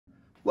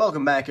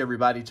Welcome back,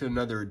 everybody, to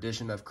another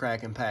edition of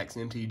Crackin' Packs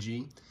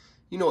MTG.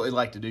 You know what we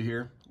like to do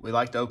here. We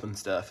like to open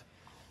stuff.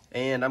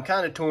 And I'm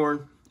kind of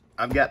torn.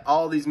 I've got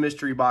all these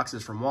mystery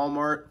boxes from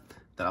Walmart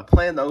that I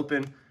plan to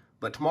open,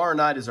 but tomorrow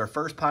night is our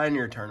first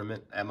Pioneer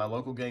tournament at my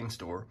local game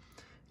store,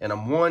 and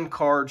I'm one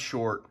card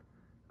short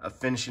of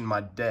finishing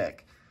my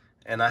deck.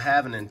 And I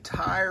have an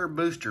entire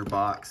booster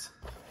box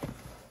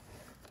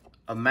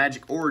of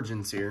Magic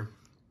Origins here,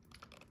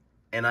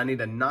 and I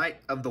need a Knight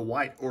of the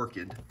White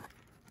Orchid.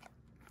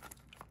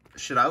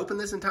 Should I open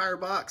this entire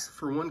box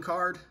for one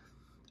card?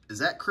 Is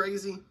that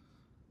crazy?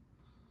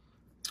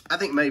 I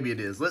think maybe it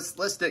is.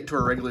 Let's stick to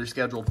our regular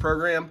scheduled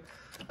program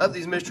of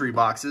these mystery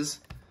boxes.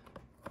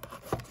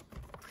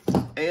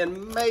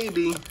 And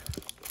maybe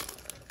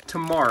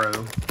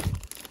tomorrow,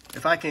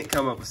 if I can't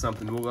come up with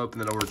something, we'll open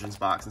the Origins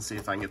box and see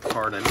if I can get the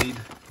card I need.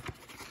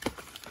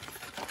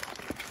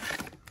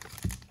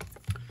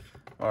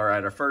 All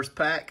right, our first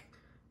pack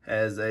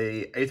has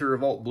a Aether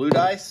Revolt Blue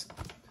Dice,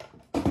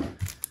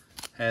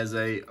 has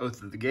a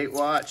Oath of the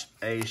Gatewatch,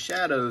 a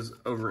Shadows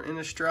over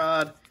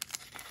Innistrad,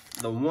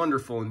 the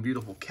wonderful and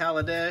beautiful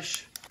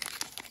Kaladesh,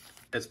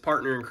 its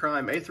partner in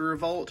crime Aether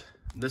Revolt.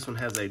 This one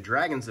has a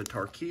Dragons of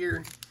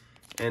Tarkir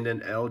and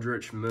an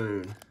Eldritch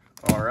Moon.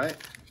 All right,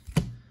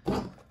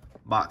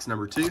 box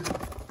number 2. And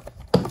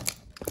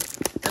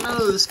I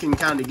know this can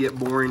kind of get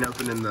boring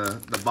opening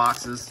the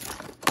boxes,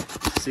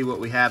 see what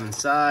we have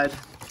inside.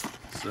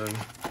 So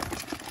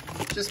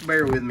just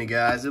bear with me,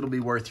 guys. It'll be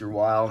worth your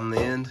while in the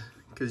end,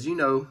 because you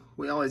know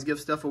we always give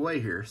stuff away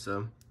here.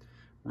 So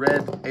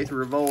red Aether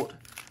Revolt,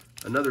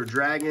 another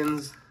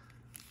Dragons,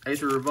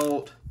 Aether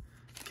Revolt,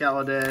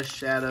 Kaladesh,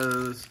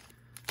 Shadows.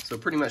 So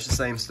pretty much the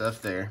same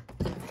stuff there.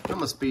 I'm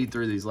gonna speed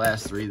through these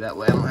last 3, that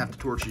way I don't have to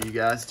torture you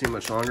guys too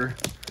much longer,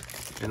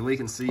 and we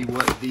can see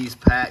what these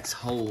packs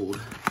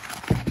hold.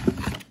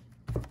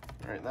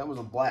 All right, that was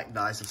a black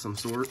dice of some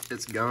sort.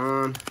 It's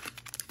gone.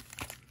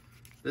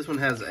 This one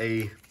has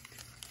a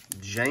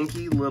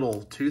janky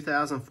little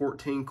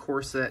 2014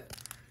 Corset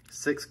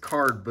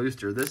 6-card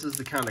booster. This is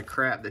the kind of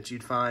crap that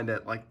you'd find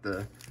at like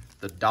the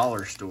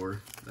dollar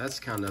store. That's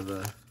kind of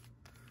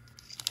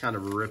a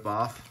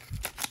rip-off.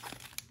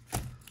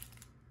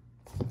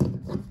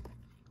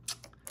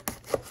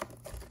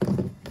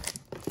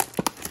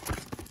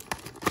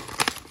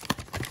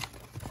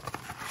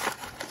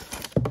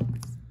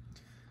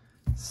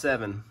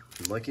 Seven,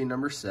 lucky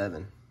number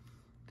 7.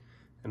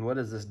 And what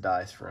is this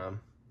dice from?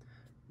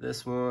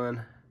 This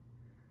one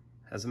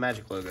has a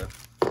Magic logo.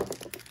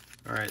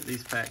 All right,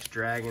 these packs: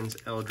 Dragons,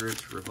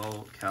 Eldritch,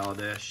 Revolt,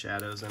 Kaladesh,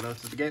 Shadows, and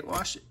Oath of the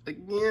Gatewatch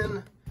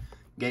again.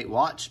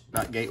 Gatewatch,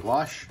 not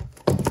Gatewash.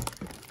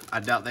 I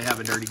doubt they have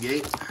a dirty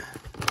gate.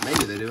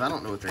 Maybe they do, I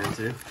don't know what they're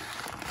into.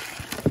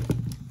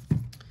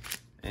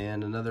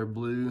 And another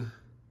blue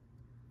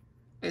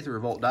Aether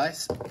Revolt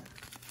dice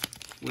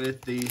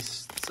with the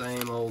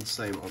same old,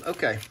 same old.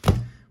 Okay,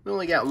 we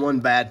only got one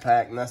bad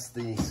pack, and that's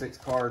the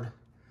 6-card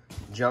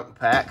junk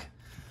pack.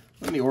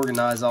 Let me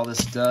organize all this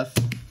stuff.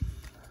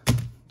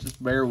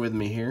 Just bear with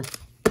me here,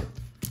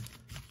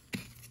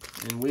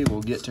 and we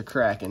will get to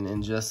cracking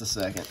in just a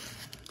second.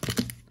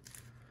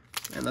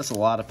 And that's a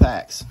lot of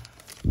packs.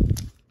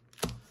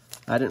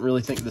 I didn't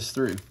really think this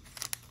through.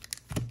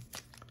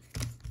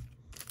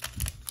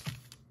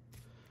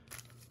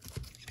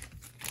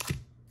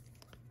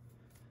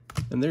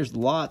 And there's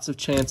lots of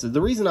chances.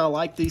 The reason I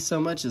like these so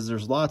much is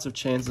there's lots of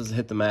chances to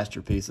hit the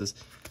masterpieces.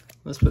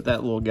 Let's put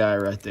that little guy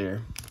right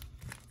there.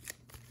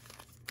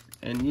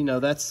 And you know,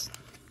 that's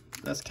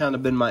kind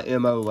of been my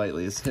MO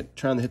lately, is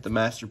trying to hit the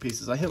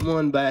masterpieces. I hit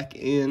one back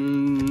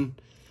in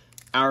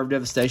Hour of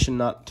Devastation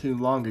not too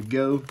long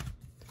ago,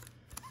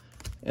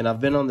 and I've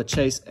been on the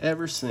chase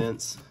ever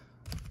since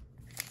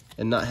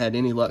and not had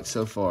any luck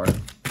so far.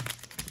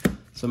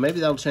 So maybe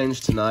that'll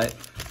change tonight.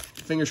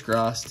 Fingers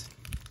crossed.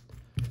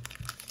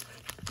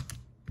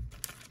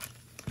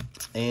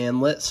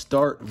 And let's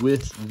start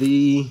with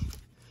the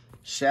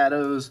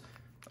Shadows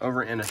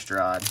over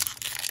Innistrad.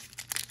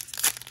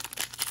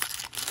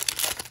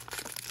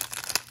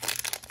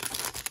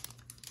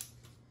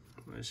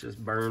 Let's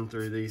just burn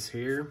through these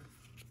here.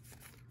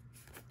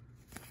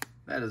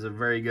 That is a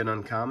very good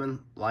uncommon.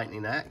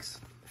 Lightning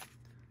Axe,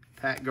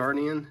 Pack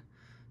Guardian,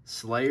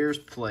 Slayer's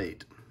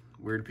Plate,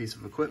 weird piece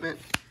of equipment,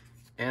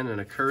 and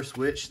an Accursed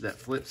Witch that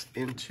flips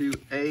into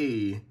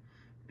a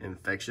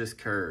Infectious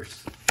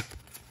Curse.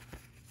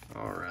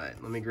 All right,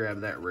 let me grab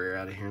that rare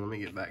out of here. Let me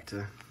get back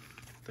to,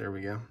 there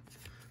we go.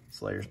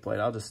 Slayer's Plate,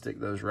 I'll just stick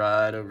those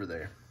right over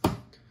there.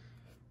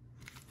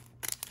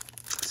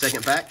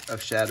 Second pack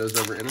of Shadows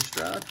over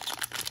Innistrad.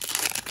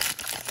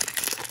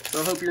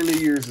 So I hope your New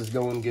Year's is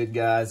going good,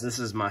 guys. This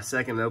is my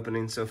second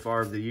opening so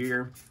far of the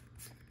year.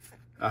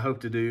 I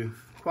hope to do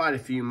quite a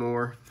few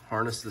more.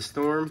 Harness the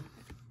Storm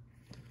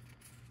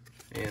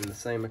and the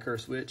same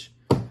Accursed Witch.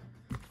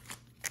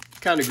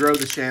 Kind of grow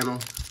the channel,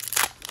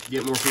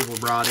 get more people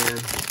brought in,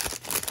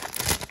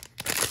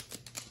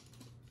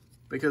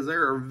 because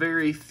there are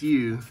very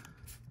few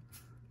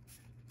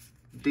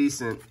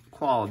decent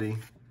quality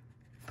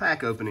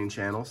pack opening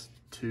channels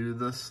to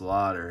the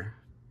slaughter.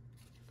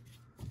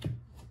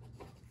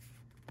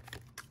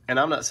 And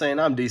I'm not saying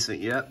I'm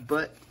decent yet,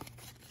 but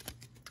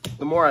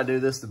the more I do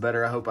this, the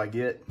better I hope I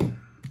get. And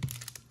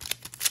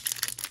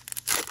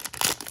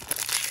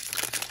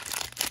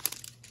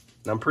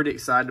I'm pretty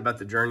excited about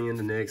the journey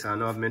into Nyx. I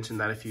know I've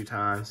mentioned that a few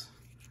times.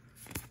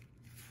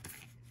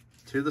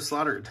 To the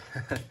slaughter.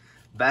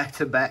 Back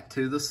to back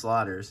to the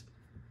slaughters.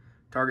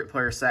 Target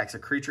player sacks a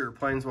creature or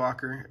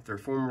planeswalker. If there are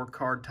 4 more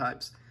card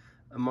types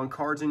among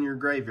cards in your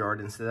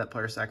graveyard, instead that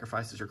player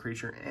sacrifices a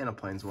creature and a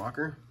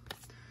planeswalker.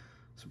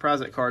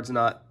 Surprised that card's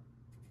not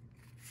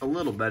a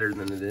little better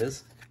than it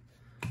is.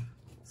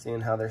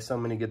 Seeing how there's so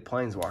many good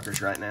planeswalkers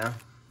right now.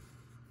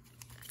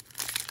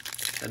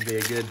 That'd be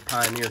a good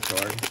Pioneer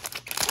card.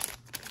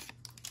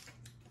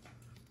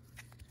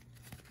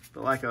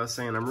 But like I was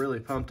saying, I'm really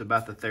pumped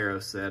about the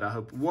Theros set. I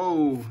hope,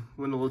 whoa,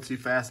 went a little too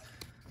fast.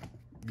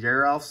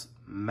 Geralf's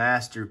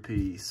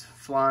Masterpiece.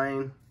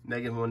 Flying,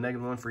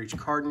 -1/-1 for each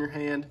card in your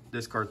hand.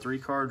 Discard 3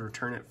 cards,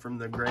 return it from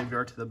the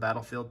graveyard to the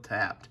battlefield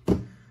tapped.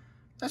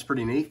 That's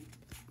pretty neat.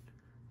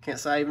 Can't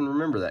say I even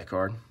remember that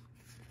card.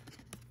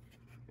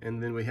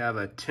 And then we have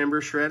a Timber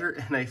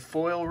Shredder and a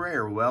foil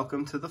rare.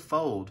 Welcome to the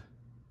fold.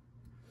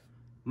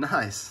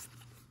 Nice.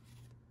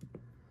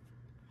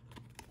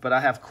 But I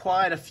have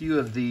quite a few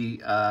of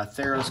the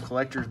Theros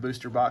Collector's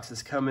Booster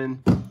boxes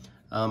coming.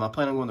 I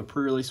plan on going to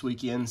pre-release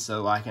weekend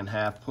so I can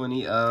have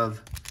plenty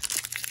of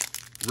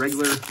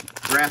regular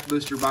draft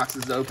booster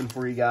boxes to open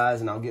for you guys,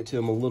 and I'll get to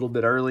them a little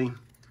bit early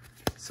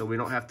so we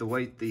don't have to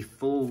wait the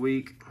full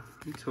week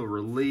until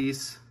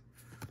release.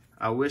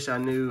 I wish I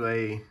knew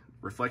a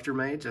Reflector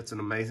Mage. That's an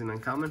amazing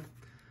uncommon.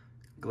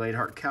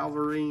 Gladeheart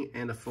Cavalry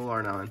and a full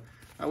R9.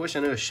 I wish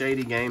I knew a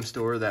shady game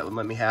store that would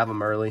let me have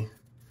them early.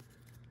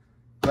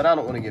 But I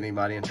don't want to get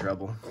anybody in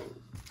trouble.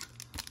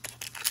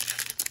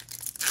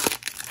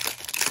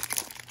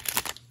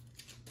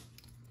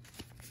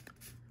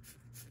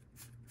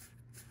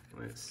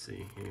 Let's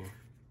see here.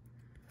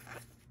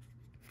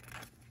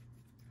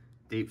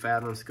 Deep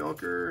Fathom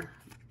Skulker.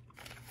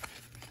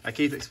 I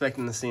keep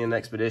expecting to see an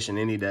Expedition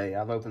any day.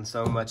 I've opened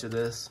so much of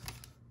this.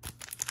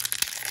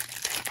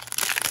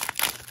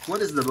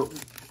 What's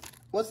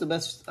the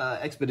best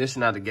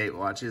Expedition out of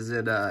Gatewatch? Is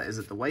it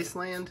the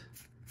Wasteland?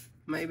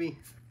 Maybe.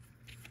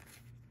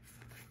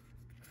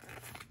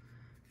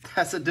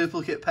 That's a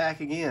duplicate pack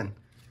again.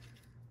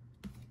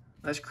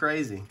 That's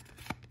crazy.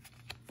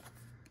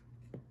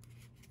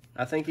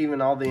 I think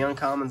even all the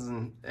uncommons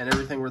and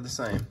everything were the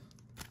same.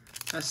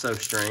 That's so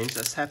strange.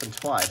 That's happened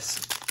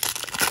twice.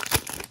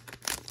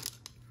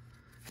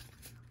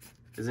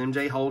 Is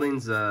MJ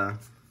Holdings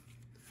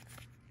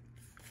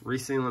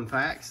resealing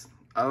packs?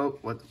 Oh,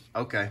 what?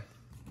 Okay.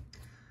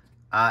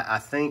 I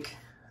think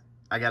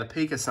I got a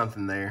peek of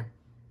something there.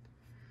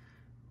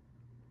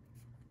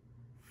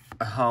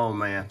 Oh,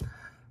 man.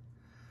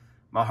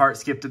 My heart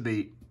skipped a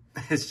beat.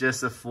 It's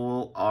just a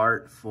full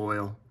art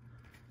foil.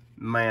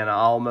 Man, I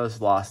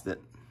almost lost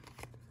it.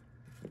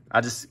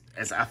 I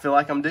feel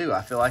like I'm due.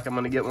 I feel like I'm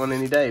going to get one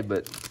any day,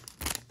 but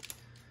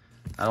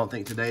I don't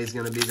think today's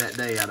going to be that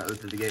day out of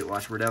Oath of the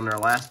Gatewatch. We're down to our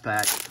last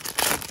pack.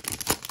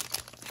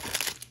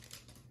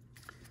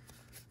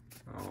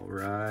 All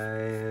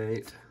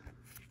right.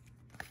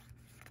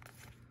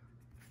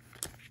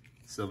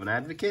 Sylvan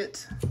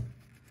Advocate.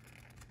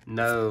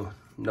 No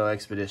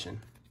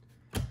Expedition.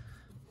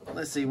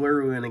 Let's see, where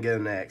are we going to go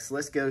next?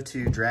 Let's go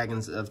to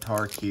Dragons of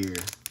Tarkir.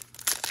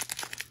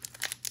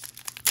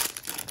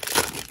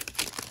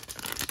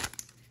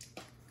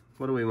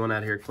 What do we want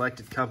out here?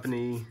 Collected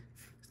Company.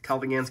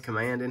 Kaldigan's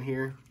Command in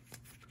here.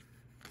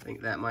 I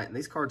think that might...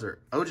 These cards are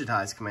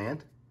Ojutai's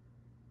Command.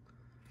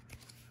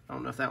 I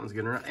don't know if that one's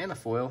good or not. And a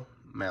foil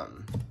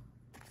Mountain.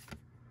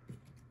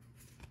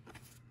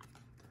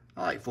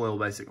 I like foil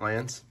basic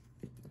lands.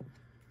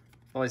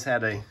 Always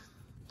had a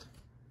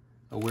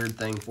weird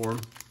thing for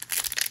them.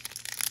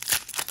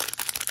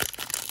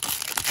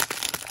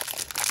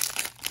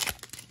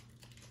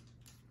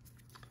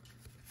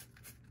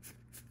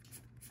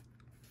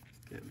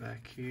 Get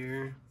back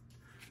here.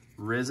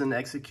 Risen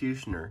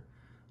Executioner.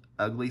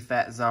 Ugly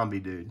fat zombie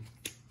dude.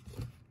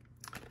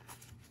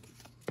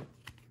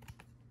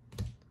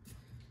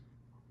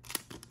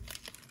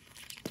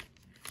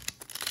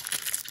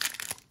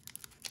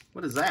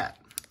 What is that?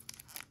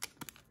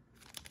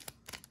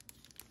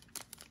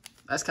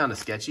 That's kind of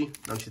sketchy,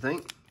 don't you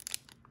think?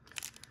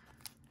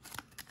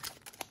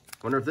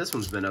 Wonder if this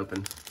one's been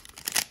opened.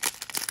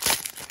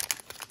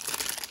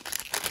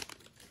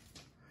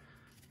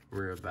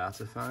 We're about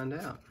to find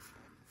out.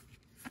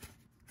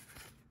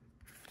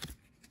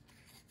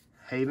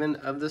 Haven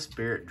of the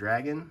Spirit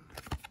Dragon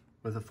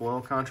with a foil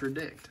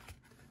Contradict.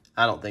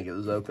 I don't think it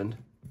was opened.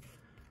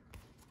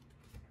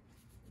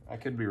 I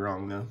could be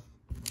wrong though.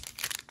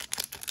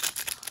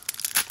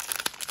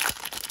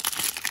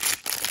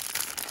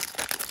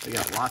 We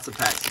got lots of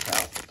packs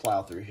to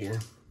plow through here.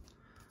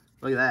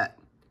 Look at that.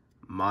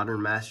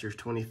 Modern Masters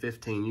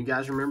 2015. You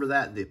guys remember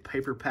that? The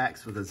paper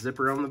packs with a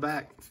zipper on the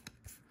back?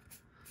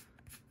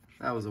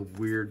 That was a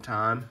weird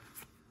time.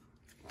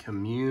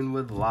 Commune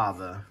with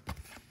Lava.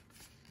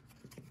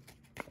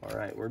 All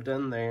right, we're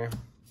done there.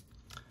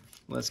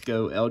 Let's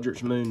go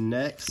Eldritch Moon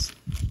next.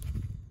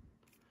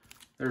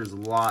 There's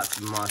lots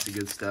and lots of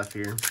good stuff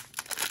here.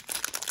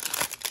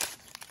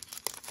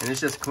 And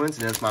it's just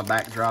coincidence my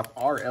backdrop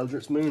are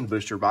Eldritch Moon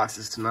booster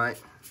boxes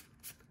tonight.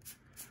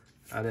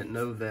 I didn't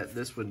know that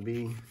this would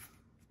be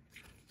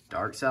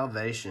Dark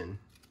Salvation.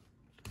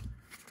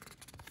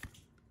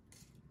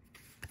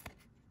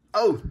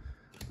 Oh,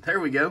 there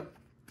we go.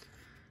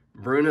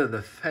 Bruna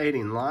the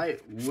Fading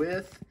Light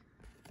with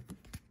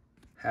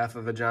half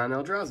of a Giant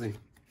Eldrazi.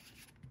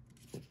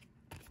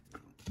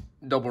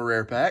 Double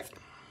rare pack.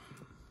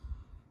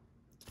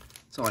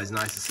 It's always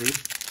nice to see.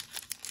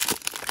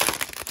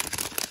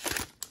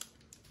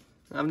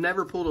 I've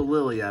never pulled a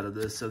Lily out of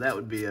this, so that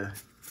would be a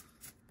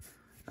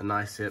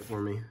nice hit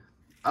for me.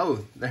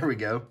 Oh, there we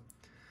go.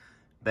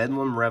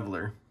 Bedlam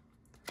Reveler.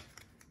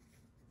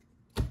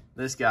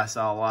 This guy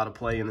saw a lot of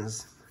play in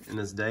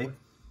his day.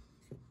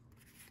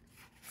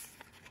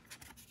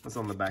 What's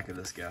on the back of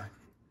this guy?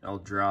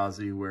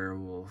 Eldrazi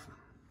Werewolf.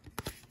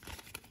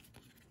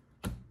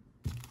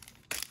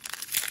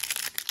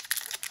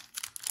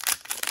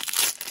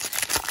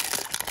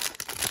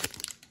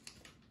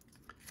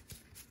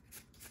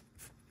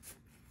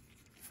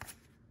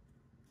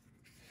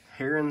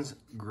 Heron's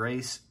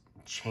Grace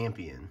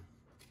Champion.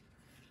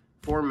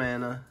 4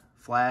 mana,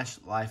 flash,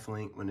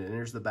 lifelink. When it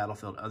enters the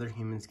battlefield, other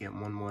humans get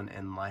 1/1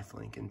 and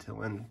lifelink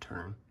until end of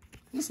turn.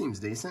 He seems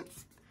decent.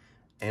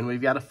 And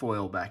we've got a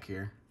foil back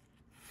here.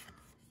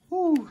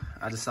 Woo!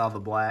 I just saw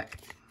the black.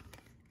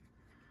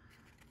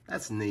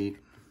 That's neat.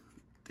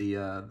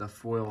 The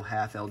foil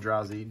half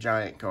Eldrazi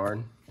giant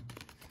card.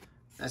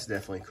 That's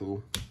definitely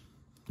cool.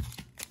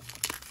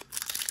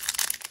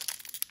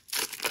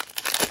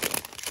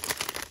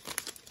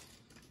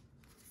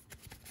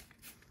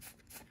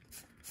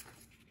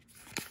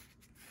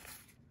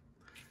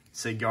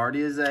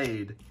 Sigardia's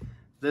Aid.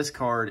 This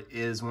card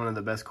is one of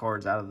the best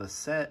cards out of the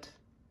set.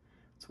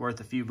 It's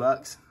worth a few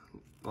bucks.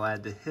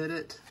 Glad to hit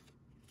it.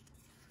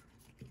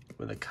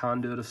 With a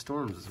Conduit of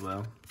Storms as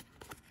well.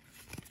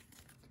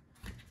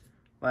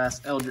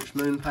 Last Eldritch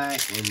Moon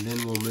pack, and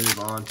then we'll move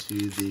on to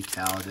the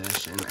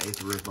Kaladesh and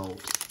Aether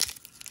Revolt.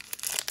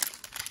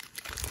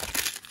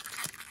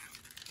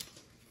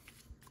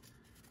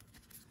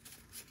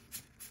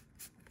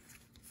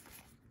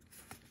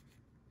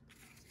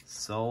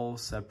 Soul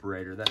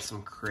Separator. That's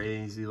some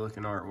crazy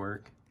looking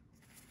artwork.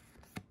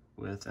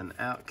 With an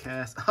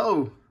Outcast.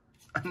 Oh!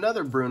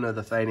 Another Bruna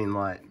the Fading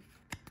Light.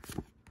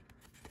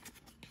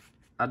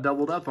 I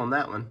doubled up on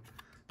that one.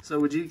 So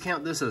would you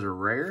count this as a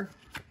rare?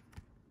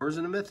 Or is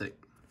it a mythic?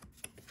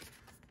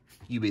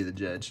 You be the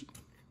judge.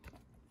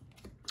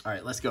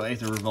 Alright, let's go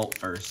Aether Revolt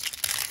first.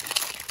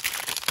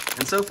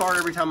 And so far,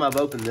 every time I've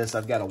opened this,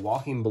 I've got a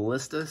Walking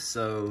Ballista.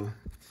 So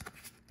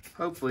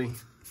hopefully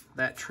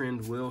that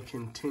trend will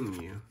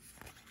continue.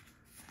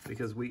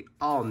 Because we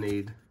all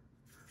need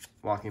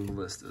Walking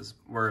Ballistas.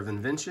 War of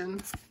Invention.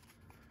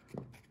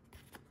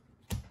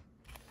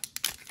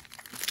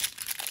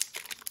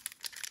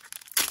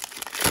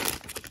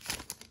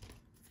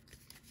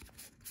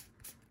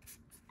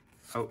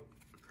 Oh,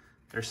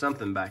 there's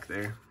something back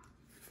there.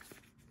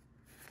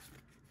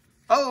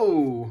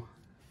 Oh!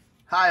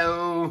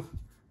 Hi-oh!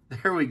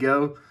 There we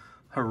go.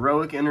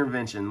 Heroic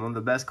Intervention. One of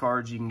the best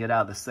cards you can get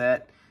out of the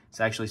set. It's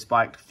actually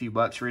spiked a few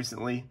bucks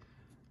recently.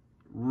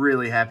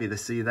 Really happy to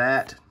see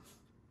that.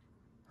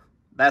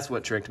 That's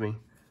what tricked me.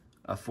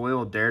 A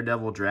foil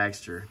Daredevil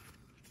Dragster.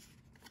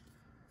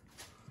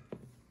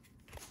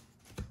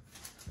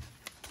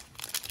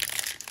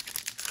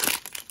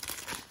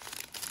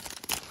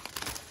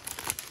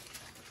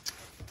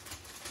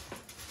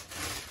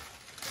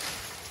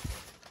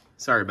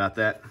 Sorry about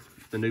that.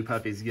 The new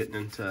puppy's getting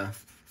into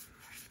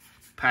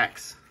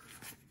packs,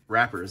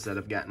 wrappers that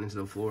have gotten into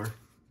the floor.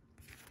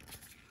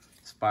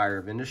 Spire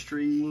of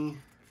Industry.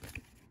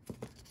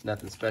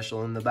 Nothing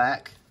special in the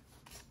back.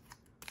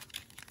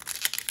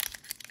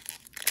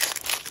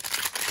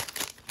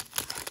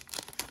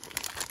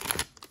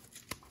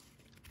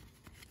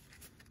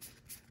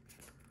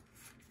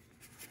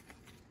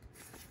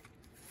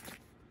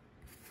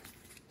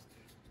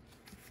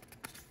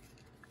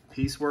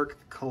 Piecework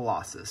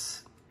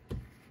Colossus.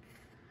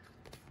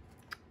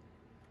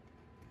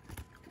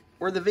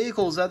 Were the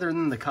vehicles other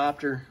than the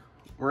copter,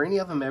 were any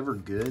of them ever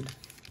good?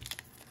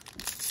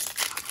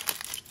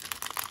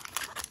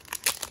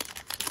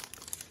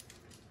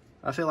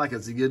 I feel like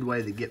it's a good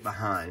way to get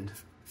behind.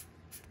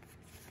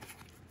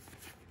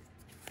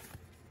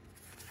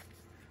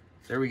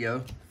 There we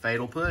go.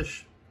 Fatal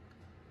Push.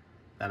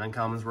 That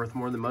uncommon's worth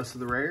more than most of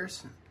the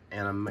rares.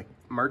 And a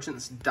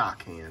Merchant's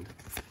Dockhand.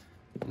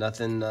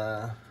 Nothing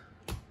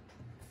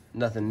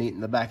neat in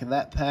the back of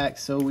that pack.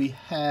 So we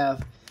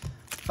have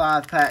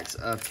 5 packs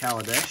of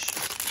Kaladesh.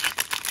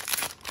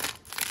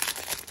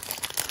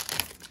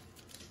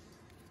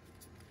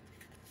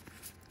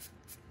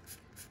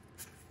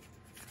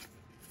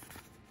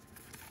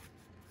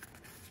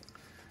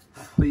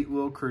 Fleet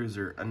Wheel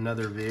Cruiser,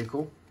 another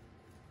vehicle.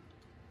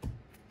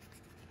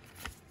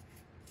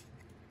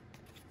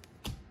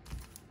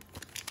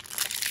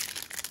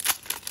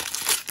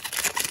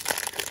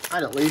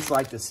 I'd at least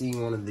like to see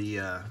one of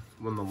the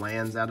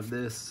lands out of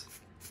this.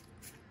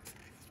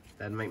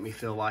 That'd make me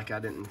feel like I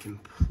didn't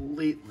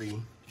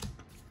completely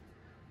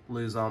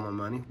lose all my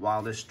money.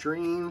 Wildest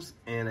Dreams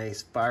and a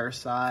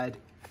Fireside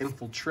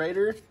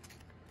Infiltrator.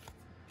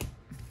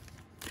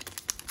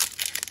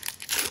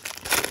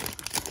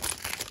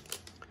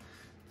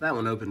 That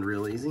one opened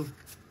real easy.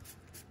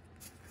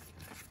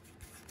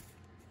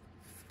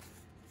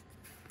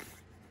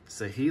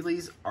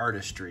 Saheeli's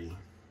Artistry.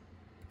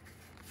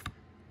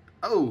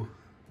 Oh,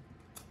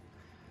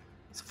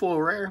 it's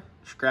full rare.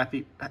 Scrap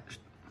Heap.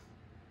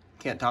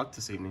 Can't talk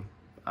this evening.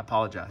 I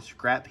apologize.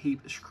 Scrap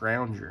Heap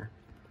Scrounger.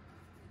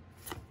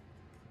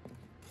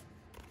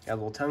 Got a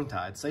little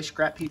tongue-tied. Say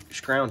Scrap Heap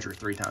Scrounger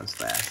 3 times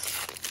fast.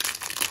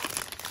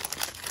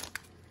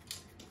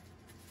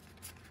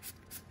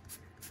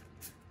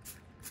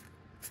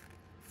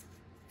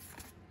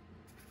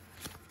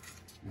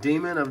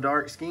 Demon of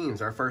Dark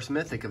Schemes, our first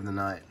mythic of the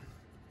night.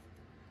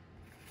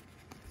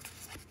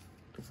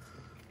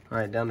 All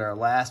right, down to our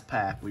last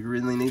pack. We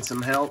really need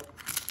some help.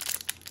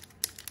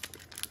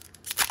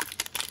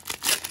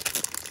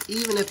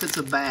 Even if it's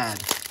a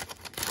bad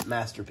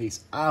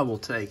masterpiece, I will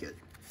take it.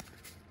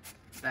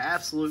 The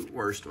absolute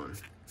worst one.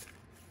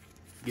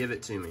 Give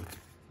it to me.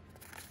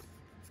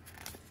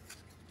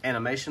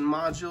 Animation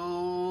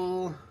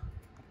module.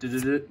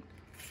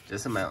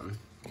 Just a mountain.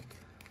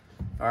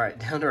 All right,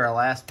 down to our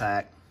last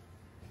pack.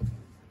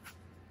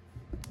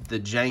 The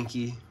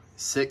janky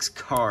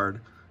 6-card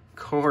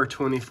Core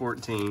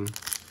 2014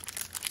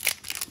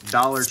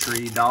 Dollar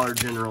Tree, Dollar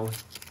General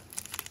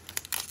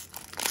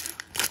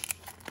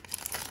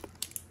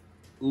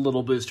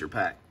little booster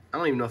pack. I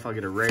don't even know if I'll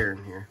get a rare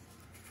in here.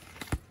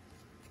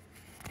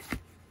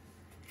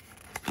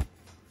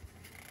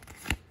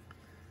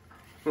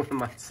 One of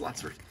my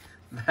slots are...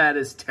 That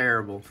is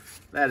terrible.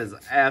 That is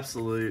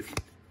absolute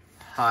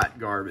hot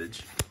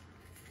garbage.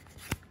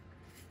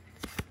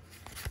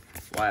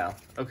 Wow.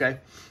 Okay.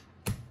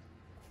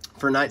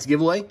 For tonight's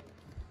giveaway,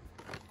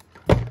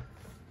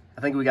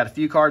 I think we got a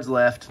few cards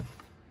left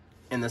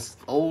in this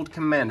old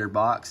Commander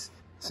box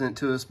sent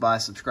to us by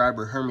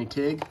subscriber Hermie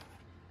Tig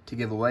to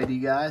give away to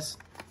you guys.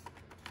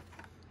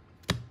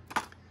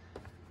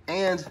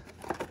 And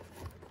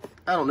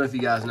I don't know if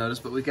you guys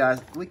noticed, but we kind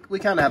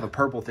of have a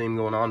purple theme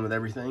going on with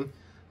everything.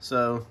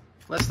 So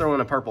let's throw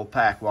in a purple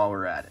pack while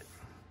we're at it.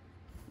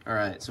 All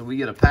right, so we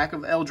get a pack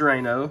of El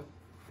Drano.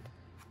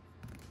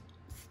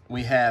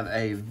 We have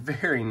a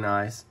very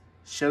nice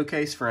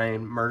showcase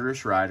frame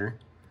Murderous Rider.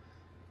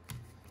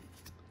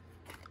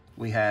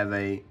 We have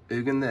a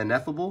Ugin the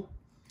Ineffable.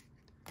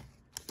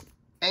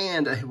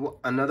 And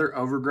another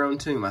Overgrown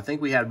Tomb. I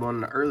think we had one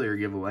in an earlier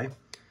giveaway.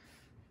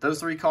 Those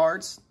 3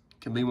 cards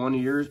can be one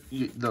of yours,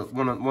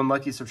 one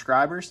lucky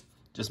subscribers.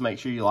 Just make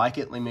sure you like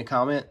it, leave me a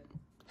comment,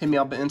 hit me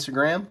up on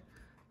Instagram,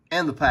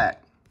 and the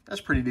pack. That's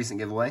a pretty decent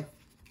giveaway.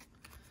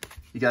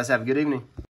 You guys have a good evening.